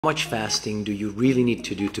How much fasting do you really need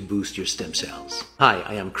to do to boost your stem cells? Hi,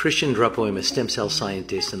 I am Christian Drapo. I'm a stem cell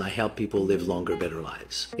scientist and I help people live longer, better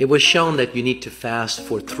lives. It was shown that you need to fast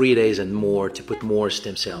for 3 days and more to put more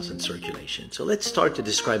stem cells in circulation. So let's start to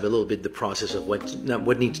describe a little bit the process of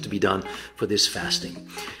what needs to be done for this fasting.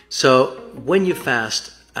 So when you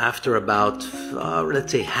fast, after about,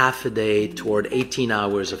 let's say half a day toward 18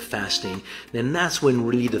 hours of fasting, then that's when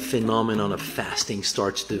really the phenomenon of fasting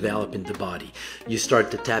starts to develop in the body. You start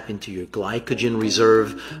to tap into your glycogen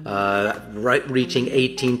reserve, reaching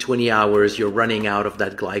 18-20 hours, you're running out of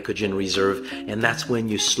that glycogen reserve, and that's when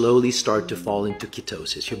you slowly start to fall into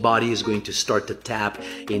ketosis. Your body is going to start to tap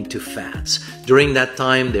into fats. During that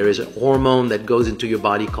time, there is a hormone that goes into your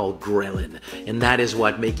body called ghrelin, and that is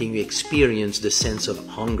what making you experience the sense of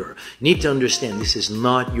hunger. You need to understand this is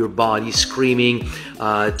not your body screaming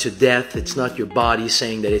to death. It's not your body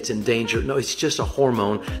saying that it's in danger. No, it's just a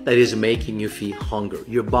hormone that is making you feel hunger.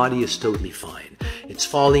 Your body is totally fine. It's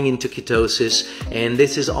falling into ketosis, and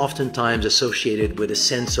this is oftentimes associated with a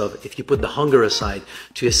sense of, if you put the hunger aside,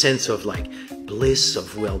 to a sense of like bliss,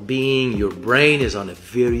 of well-being. Your brain is on a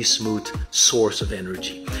very smooth source of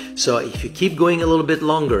energy. So if you keep going a little bit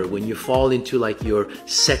longer, when you fall into like your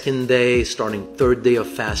second day, starting third day of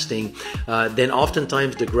fasting, then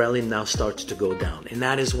oftentimes the ghrelin now starts to go down. And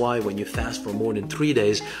that is why when you fast for more than 3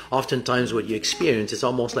 days, oftentimes what you experience is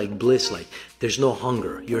almost like bliss, like there's no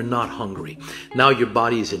hunger. You're not hungry. Now your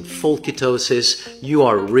body is in full ketosis. You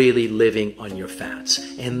are really living on your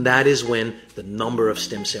fats. And that is when the number of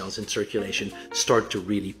stem cells in circulation start to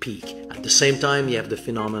really peak. At the same time, you have the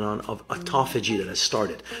phenomenon of autophagy that has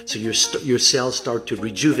started. So your cells start to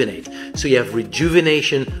rejuvenate. So you have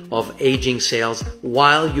rejuvenation of aging cells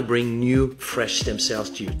while you bring new, fresh stem cells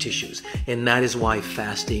to your tissues. And that is why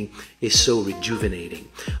fasting is so rejuvenating.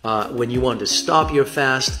 When you want to stop your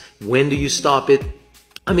fast, when do you stop it?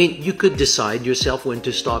 I mean, you could decide yourself when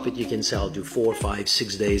to stop it. You can say, I'll do 4, 5,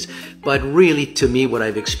 6 days. But really, to me, what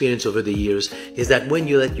I've experienced over the years is that when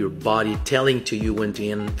you let your body telling to you when to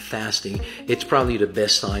end fasting, it's probably the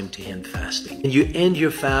best time to end fasting. And you end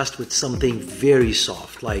your fast with something very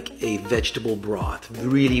soft, like a vegetable broth,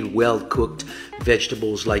 really well-cooked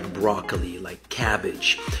vegetables like broccoli, like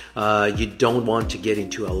cabbage. You don't want to get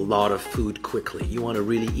into a lot of food quickly. You want to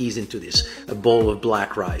really ease into this, a bowl of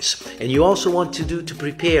black rice. And you also want to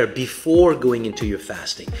prepare before going into your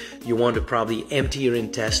fasting. You want to probably empty your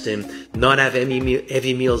intestine, not have any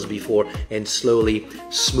heavy meals before, and slowly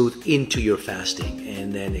smooth into your fasting,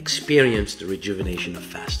 and then experience the rejuvenation of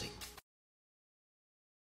fasting.